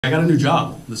I got a new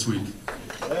job this week.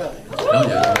 Hell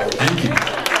yeah. Thank you.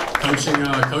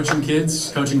 Coaching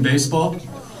kids, coaching baseball.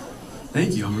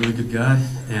 Thank you, I'm a really good guy.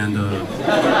 And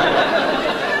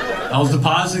I was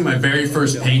depositing my very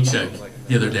first paycheck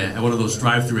the other day at one of those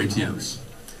drive-through ATMs.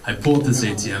 I pulled up this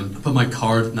ATM, I put my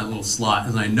card in that little slot,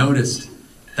 and I noticed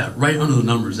that right under the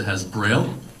numbers it has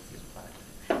Braille.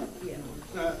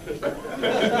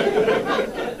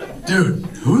 Dude,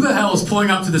 who the hell is pulling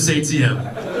up to this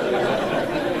ATM?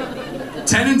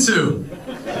 10 and 2.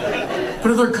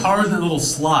 Put their card in that little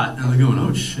slot, and they're going,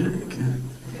 oh shit,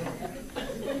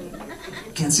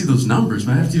 can't see those numbers,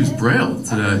 man. I have to use Braille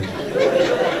today.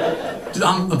 Dude,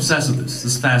 I'm obsessed with this.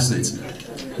 This fascinates me.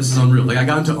 This is unreal. Like, I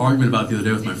got into an argument about it the other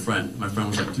day with my friend. My friend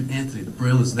was like, dude, Anthony, the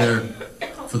Braille is there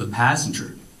for the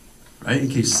passenger, right? In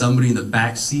case somebody in the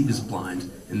back seat is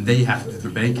blind and they have to do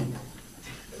their banking.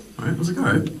 All right? I was like, all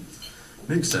right,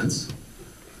 makes sense.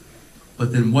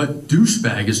 But then what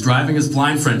douchebag is driving his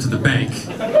blind friend to the bank,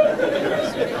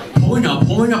 pulling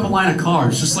up a line of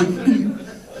cars, just like,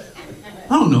 I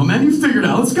don't know, man, you figured it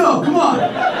out, let's go, come on.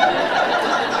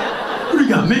 What do you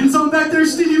got, mittens on back there,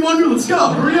 Stevie Wonder? Let's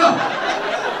go, hurry up.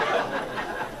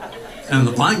 And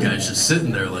the blind guy's just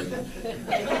sitting there like,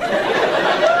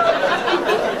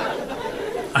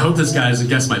 I hope this guy doesn't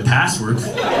guess my password.